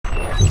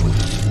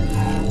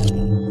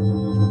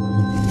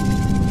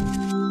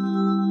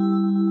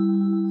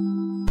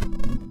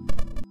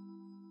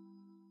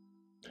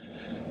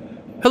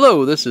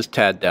Hello, this is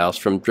Tad Dowse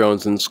from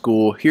Drones in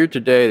School, here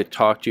today to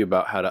talk to you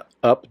about how to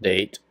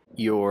update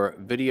your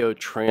video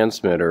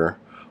transmitter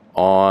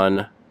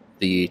on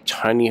the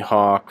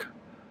Tinyhawk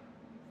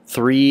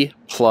III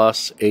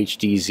Plus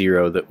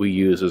HDZero that we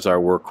use as our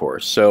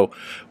workhorse. So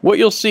what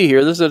you'll see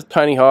here, this is a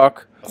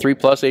Tinyhawk III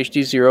Plus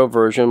HDZero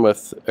version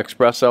with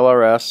Express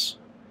LRS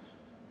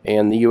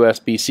and the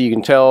USB-C. You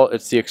can tell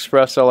it's the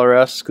Express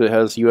LRS because it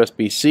has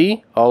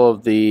USB-C. All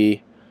of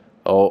the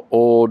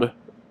old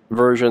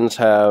versions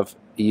have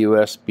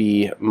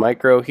USB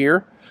micro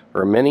here,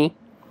 or mini,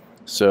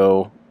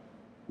 so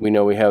we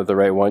know we have the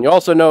right one. You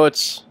also know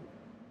it's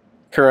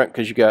current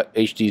because you got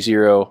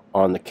HDZero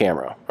on the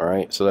camera,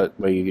 alright, so that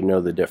way you know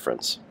the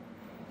difference.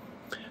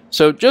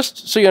 So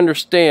just so you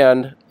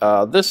understand,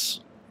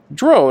 this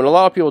drone, a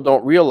lot of people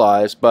don't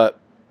realize, but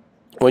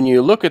when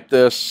you look at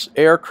this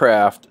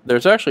aircraft,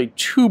 there's actually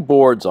two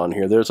boards on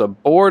here. There's a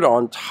board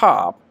on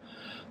top.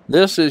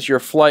 This is your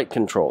flight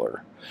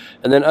controller,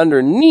 and then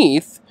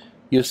underneath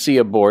you see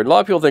a board. A lot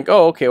of people think,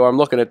 oh, okay, well, I'm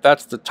looking at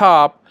that's the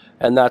top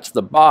and that's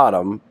the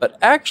bottom. But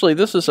actually,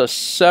 this is a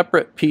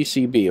separate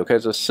PCB, okay?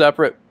 It's a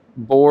separate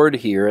board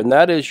here, and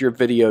that is your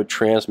video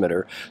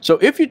transmitter. So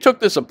if you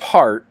took this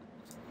apart,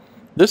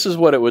 this is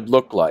what it would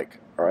look like,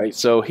 all right?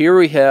 So here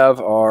we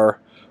have our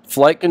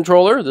flight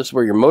controller. This is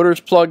where your motors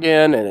plug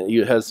in, and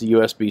it has the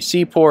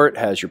USB-C port,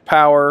 has your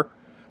power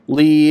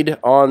lead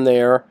on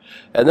there.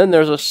 And then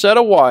there's a set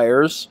of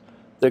wires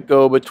that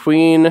go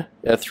between,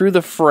 through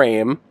the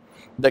frame,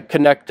 that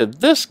connect to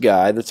this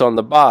guy that's on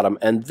the bottom,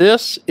 and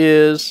this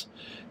is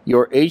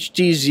your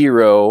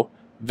HDZero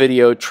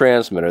video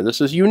transmitter. This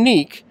is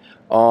unique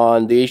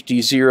on the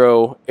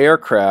HDZero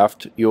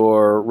aircraft.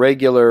 Your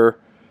regular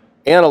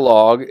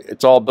analog,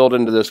 it's all built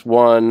into this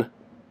one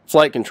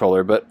flight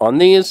controller, but on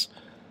these,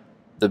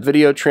 the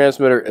video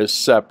transmitter is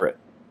separate.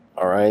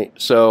 Alright,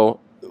 so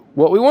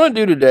what we want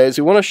to do today is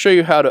we want to show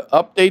you how to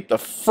update the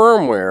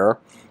firmware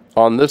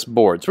on this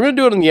board. So we're going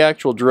to do it on the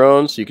actual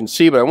drone so you can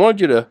see, but I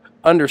wanted you to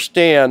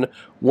understand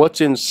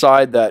what's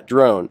inside that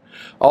drone.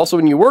 Also,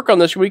 when you work on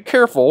this, you be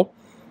careful.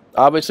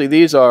 Obviously,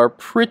 these are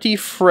pretty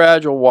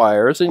fragile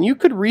wires, and you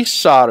could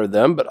resolder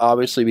them, but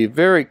obviously be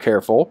very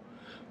careful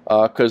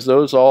because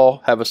those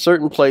all have a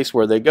certain place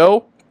where they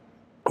go.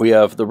 We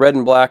have the red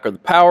and black are the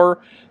power,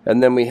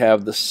 and then we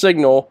have the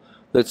signal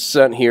that's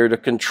sent here to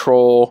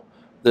control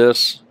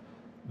this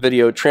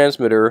video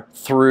transmitter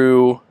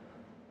through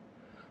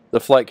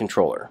the flight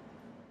controller.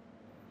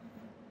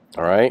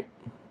 All right.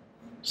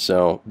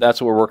 So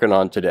that's what we're working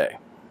on today.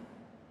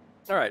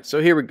 Alright,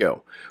 so here we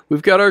go.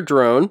 We've got our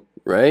drone,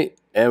 right?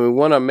 And we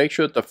want to make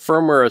sure that the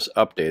firmware is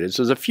updated.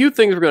 So there's a few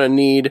things we're going to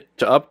need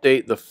to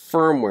update the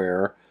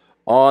firmware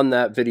on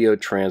that video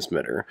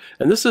transmitter.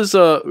 And this is,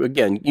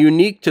 again,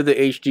 unique to the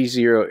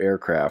HDZero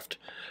aircraft.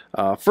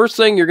 First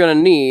thing you're going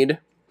to need,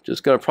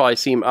 just going to probably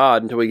seem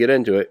odd until we get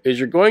into it, is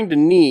you're going to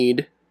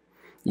need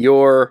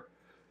your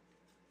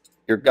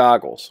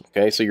goggles.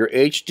 Okay, so your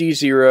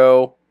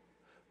HDZero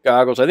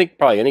goggles. I think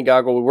probably any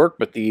goggle would work,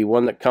 but the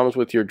one that comes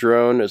with your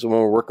drone is the one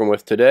we're working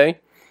with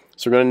today.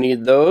 So we're going to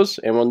need those,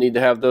 and we'll need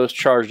to have those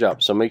charged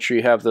up. So make sure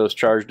you have those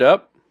charged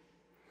up.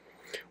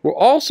 We're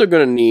also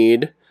going to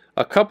need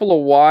a couple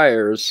of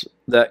wires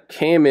that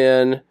came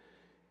in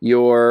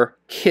your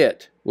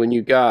kit when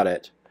you got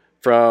it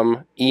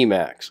from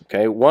Emax.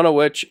 Okay, one of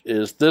which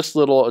is this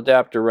little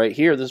adapter right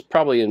here. This is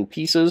probably in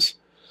pieces.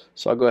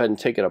 So I'll go ahead and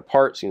take it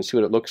apart so you can see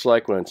what it looks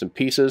like when it's in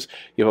pieces.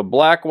 You have a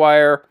black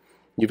wire.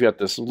 You've got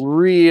this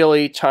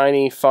really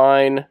tiny,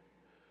 fine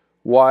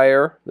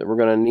wire that we're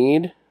going to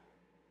need.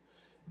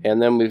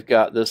 And then we've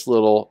got this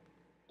little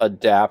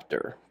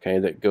adapter, okay,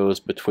 that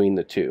goes between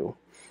the two.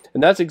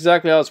 And that's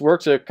exactly how this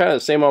works. They're kind of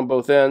the same on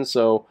both ends,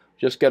 so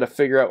just got to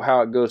figure out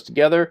how it goes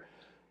together.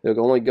 They'll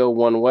only go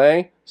one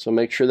way, so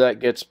make sure that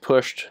gets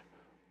pushed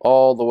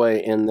all the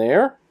way in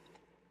there.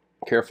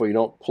 Careful you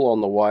don't pull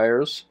on the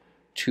wires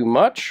too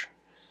much.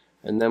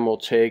 And then we'll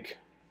take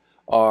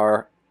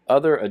our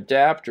other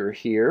adapter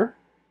here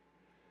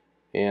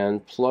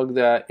and plug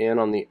that in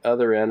on the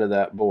other end of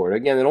that board.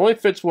 Again, it only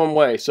fits one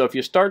way, so if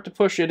you start to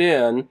push it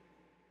in,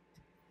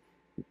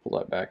 pull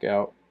that back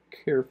out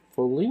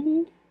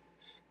carefully.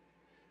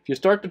 If you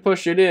start to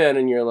push it in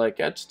and you're like,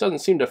 that just doesn't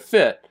seem to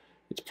fit,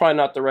 it's probably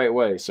not the right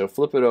way. So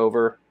flip it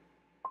over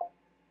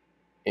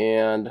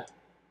and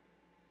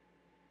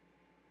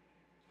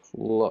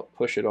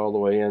push it all the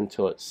way in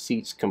until it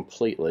seats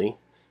completely.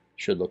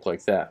 Should look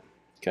like that.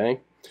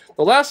 Okay.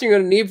 The last thing you're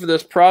going to need for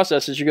this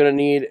process is you're going to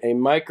need a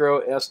micro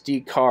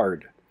SD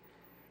card,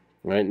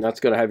 right? And that's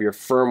going to have your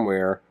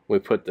firmware when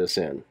we put this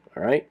in,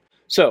 all right?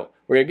 So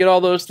we're going to get all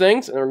those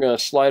things, and we're going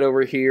to slide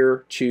over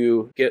here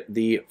to get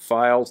the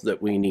files that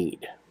we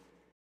need.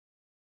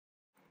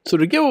 So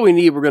to get what we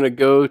need, we're going to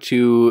go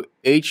to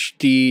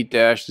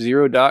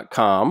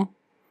HDZero.com,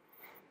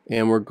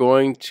 and we're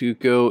going to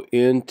go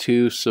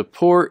into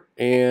support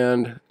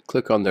and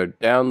click on their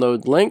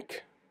download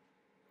link.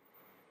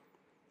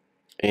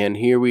 And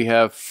here we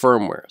have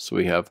firmware. So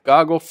we have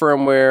goggle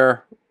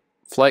firmware,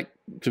 flight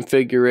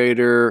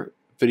configurator,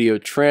 video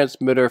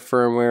transmitter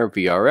firmware,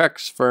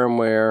 VRX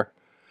firmware,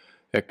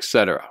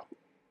 etc.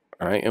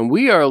 All right, and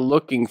we are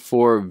looking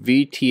for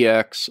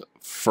VTX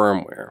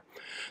firmware.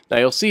 Now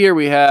you'll see here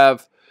we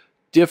have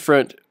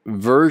different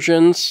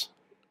versions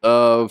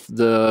of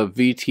the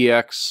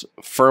VTX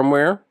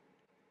firmware,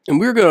 and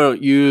we're going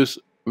to use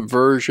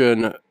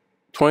version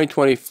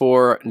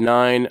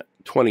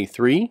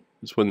 2024-923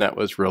 is when that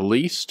was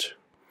released,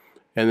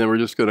 and then we're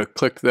just going to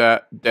click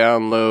that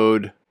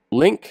download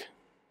link,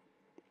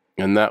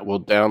 and that will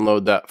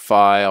download that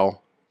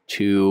file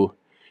to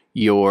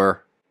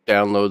your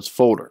downloads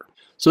folder.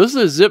 So this is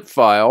a zip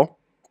file,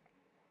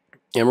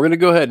 and we're going to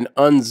go ahead and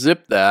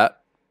unzip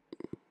that.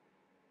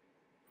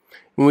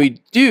 When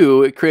we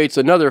do, it creates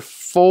another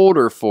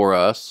folder for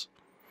us,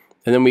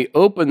 and then we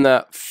open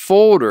that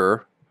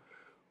folder,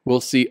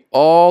 we'll see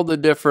all the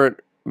different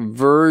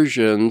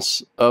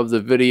versions of the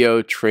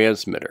video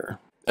transmitter.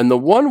 And the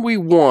one we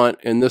want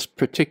in this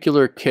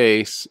particular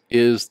case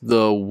is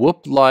the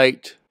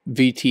Whoop-Lite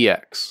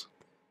VTX.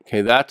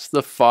 Okay, that's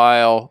the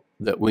file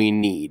that we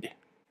need.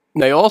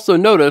 Now you also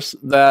notice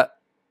that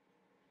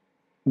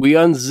we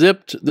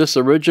unzipped this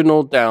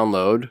original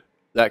download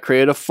that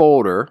created a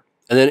folder,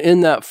 and then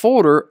in that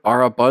folder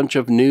are a bunch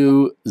of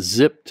new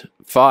zipped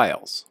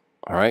files.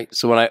 All right,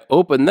 so when I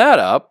open that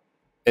up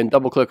and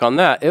double click on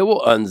that, it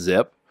will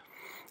unzip,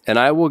 and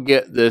I will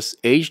get this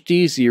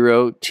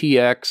HDZero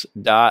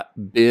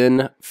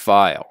tx.bin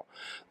file.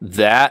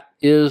 That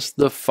is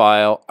the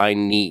file I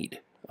need.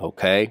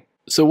 Okay,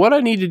 so what I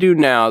need to do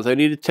now is I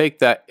need to take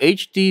that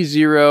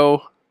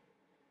HDZero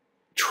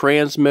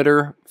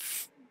transmitter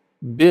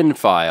bin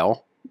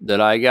file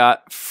that I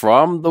got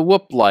from the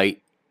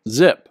Whoop-Lite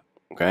zip.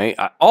 Okay,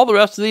 all the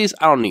rest of these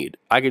I don't need.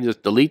 I can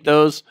just delete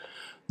those.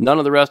 None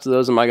of the rest of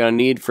those am I going to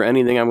need for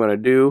anything I'm going to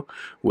do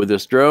with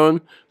this drone.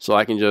 So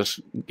I can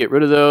just get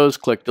rid of those,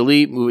 click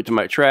delete, move it to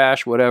my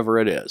trash, whatever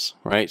it is.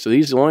 Right, so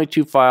these are the only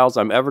two files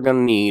I'm ever going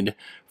to need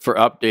for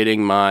updating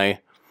my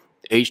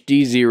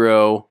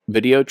HDZero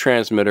video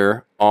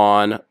transmitter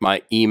on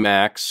my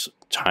Emax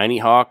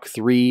Tinyhawk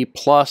III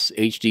Plus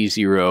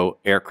HDZero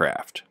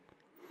aircraft.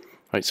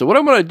 All right, so what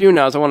I'm going to do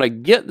now is I want to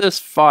get this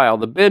file,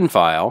 the bin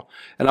file,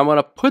 and I'm going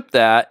to put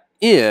that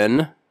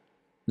in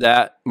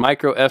that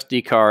micro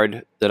SD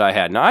card that I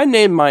had. Now I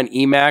named mine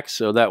Emax,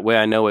 so that way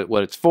I know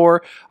what it's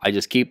for. I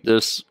just keep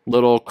this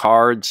little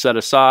card set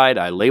aside.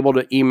 I labeled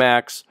it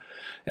Emax,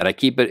 and I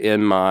keep it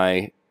in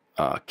my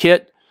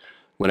kit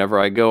whenever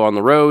I go on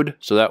the road,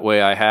 so that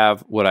way I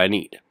have what I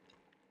need.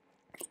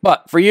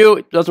 But for you,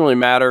 it doesn't really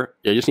matter.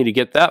 You just need to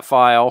get that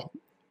file,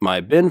 my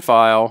bin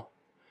file.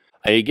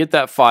 I get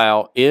that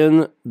file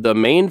in the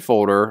main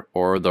folder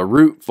or the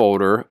root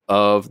folder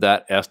of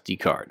that SD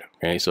card.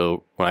 Okay,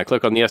 so when I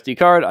click on the SD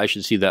card, I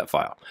should see that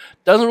file.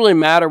 Doesn't really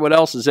matter what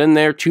else is in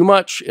there too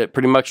much. It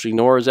pretty much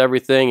ignores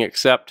everything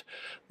except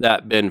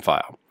that bin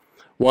file.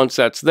 Once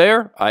that's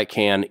there, I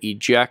can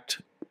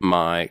eject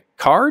my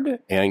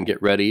card and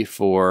get ready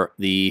for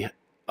the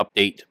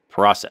update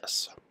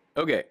process.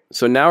 Okay,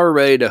 so now we're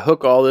ready to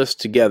hook all this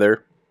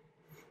together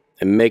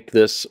and make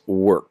this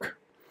work.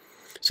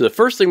 So the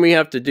first thing we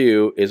have to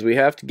do is we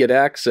have to get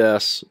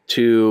access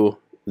to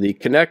the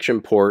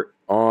connection port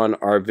on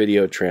our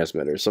video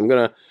transmitter. So I'm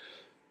going to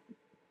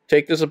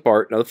take this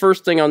apart. Now the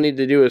first thing I'll need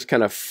to do is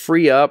kind of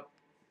free up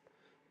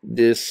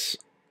this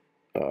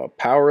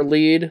power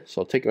lead.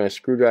 So I'll take my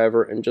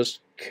screwdriver and just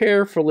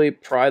carefully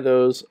pry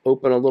those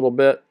open a little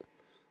bit.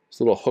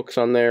 There's little hooks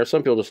on there.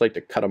 Some people just like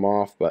to cut them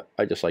off, but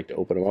I just like to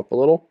open them up a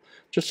little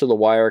just so the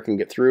wire can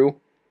get through.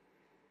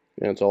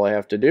 And that's all I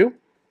have to do.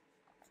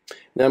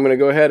 Now I'm going to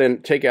go ahead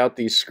and take out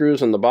these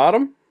screws on the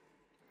bottom.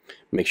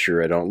 Make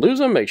sure I don't lose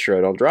them. Make sure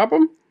I don't drop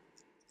them.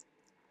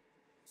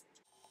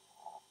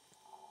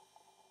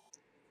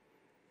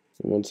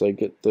 And once I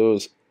get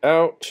those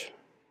out,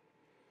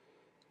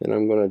 then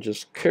I'm going to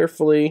just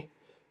carefully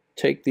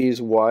take these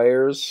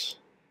wires,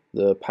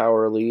 the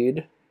power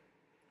lead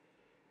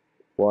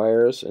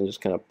wires, and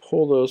just kind of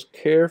pull those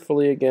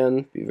carefully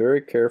again. Be very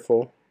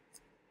careful.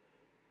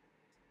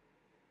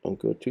 Don't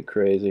go too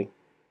crazy.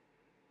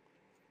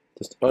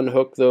 Just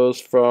unhook those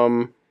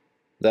from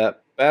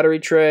that battery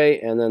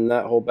tray, and then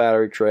that whole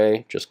battery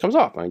tray just comes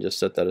off. I just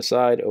set that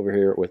aside over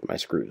here with my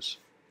screws.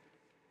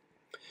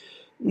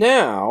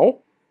 Now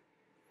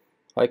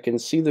I can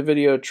see the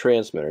video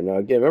transmitter. Now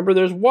again, remember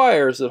there's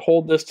wires that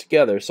hold this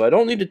together, so I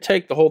don't need to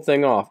take the whole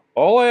thing off.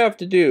 All I have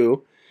to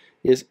do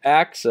is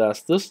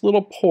access this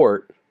little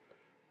port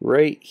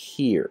right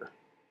here.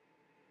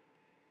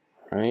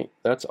 All right,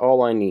 that's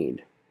all I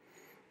need.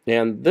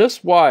 And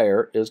this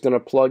wire is going to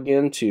plug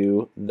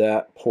into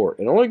that port.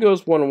 It only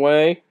goes one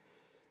way. I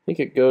think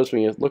it goes,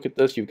 when you look at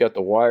this, you've got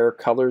the wire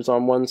colors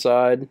on one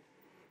side.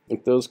 I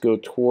think those go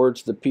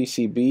towards the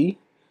PCB,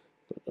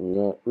 but I'm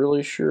not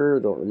really sure,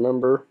 don't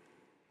remember.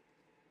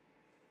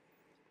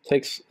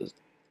 Takes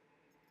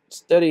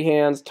steady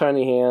hands,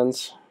 tiny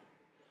hands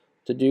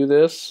to do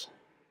this.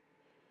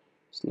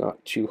 It's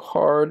not too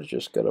hard,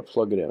 just got to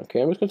plug it in.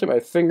 Okay, I'm just going to take my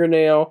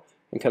fingernail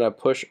and kind of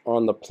push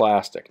on the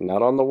plastic,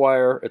 not on the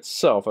wire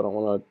itself. I don't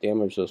want to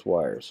damage those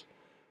wires.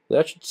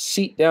 That should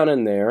seat down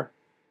in there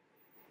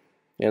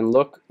and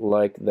look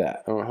like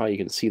that. I don't know how you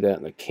can see that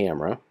in the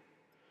camera,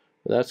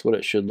 but that's what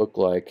it should look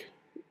like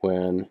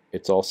when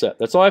it's all set.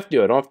 That's all I have to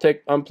do. I don't have to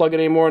unplug it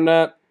anymore than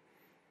that.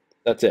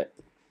 That's it.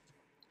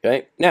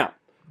 Okay, now,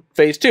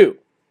 phase 2. I'm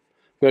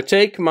going to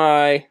take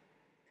my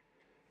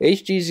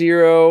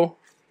HDZero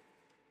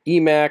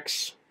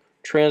Emax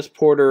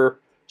transporter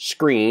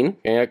screen,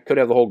 and I could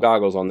have the whole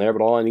goggles on there,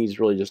 but all I need is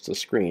really just a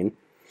screen.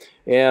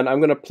 And I'm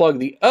going to plug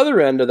the other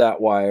end of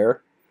that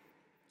wire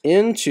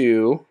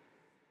into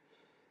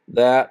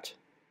that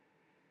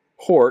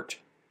port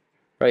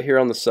right here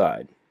on the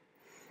side.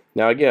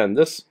 Now again,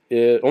 this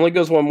only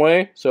goes one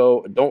way,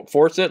 so don't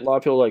force it. A lot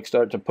of people like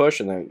start to push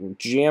and then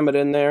jam it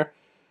in there.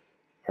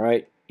 All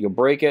right, you'll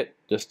break it.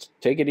 Just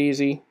take it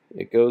easy.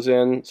 It goes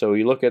in. So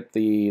you look at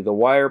the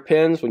wire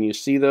pins. When you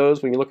see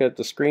those, when you look at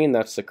the screen,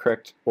 that's the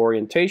correct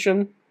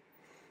orientation,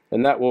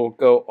 and that will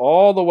go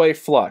all the way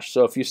flush.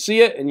 So if you see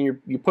it and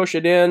you push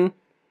it in,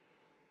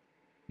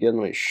 again,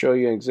 let me show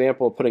you an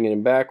example of putting it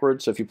in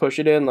backwards. So if you push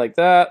it in like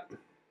that,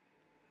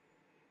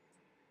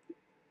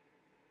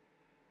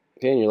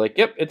 okay, and you're like,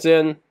 yep, it's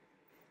in.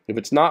 If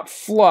it's not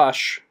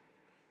flush,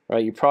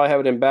 right, you probably have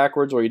it in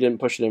backwards or you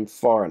didn't push it in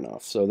far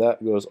enough. So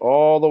that goes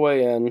all the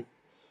way in,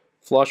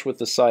 flush with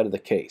the side of the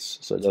case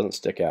so it doesn't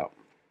stick out.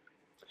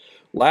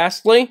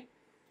 Lastly,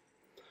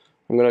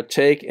 I'm going to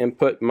take and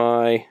put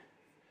my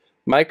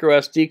micro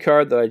SD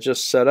card that I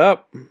just set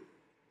up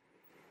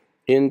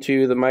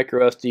into the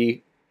micro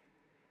SD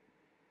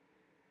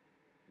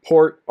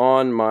port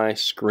on my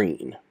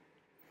screen.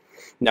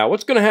 Now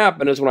what's going to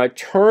happen is when I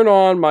turn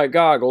on my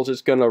goggles,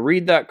 it's going to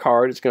read that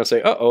card. It's going to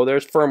say, uh-oh,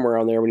 there's firmware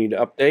on there we need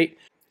to update.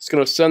 It's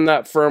going to send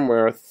that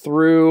firmware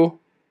through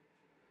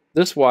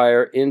this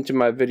wire into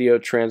my video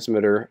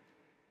transmitter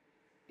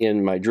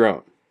in my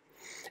drone.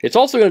 It's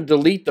also going to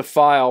delete the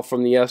file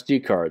from the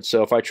SD card.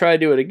 So if I try to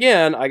do it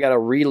again, I got to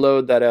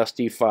reload that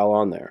SD file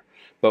on there.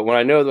 But when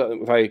I know that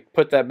if I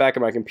put that back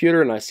in my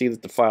computer and I see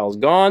that the file is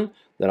gone,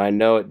 then I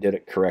know it did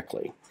it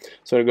correctly.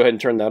 So I'm going to go ahead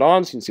and turn that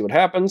on so you can see what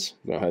happens.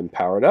 Go ahead and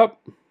power it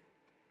up.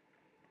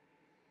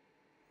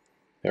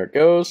 There it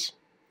goes.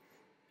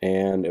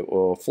 And it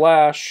will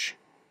flash.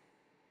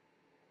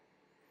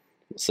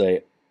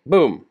 Say,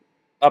 boom,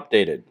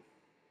 updated.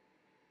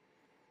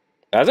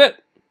 That's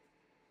it.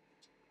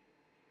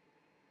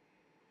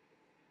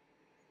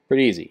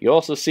 Pretty easy. You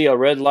also see a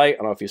red light. I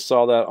don't know if you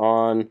saw that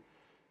on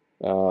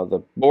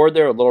the board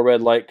there. A little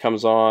red light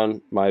comes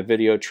on my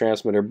video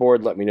transmitter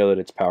board. Let me know that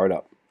it's powered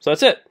up. So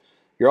that's it.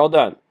 You're all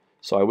done.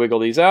 So I wiggle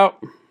these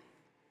out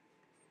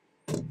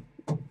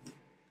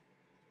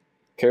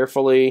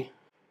carefully.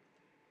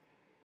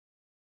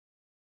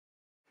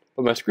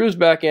 Put my screws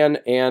back in,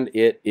 and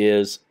it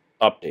is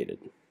updated.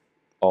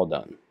 All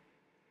done.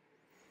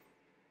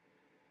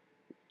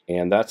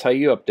 And that's how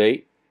you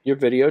update your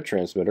video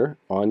transmitter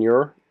on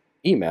your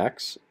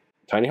Emax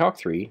Tinyhawk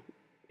 3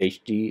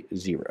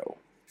 HDZero.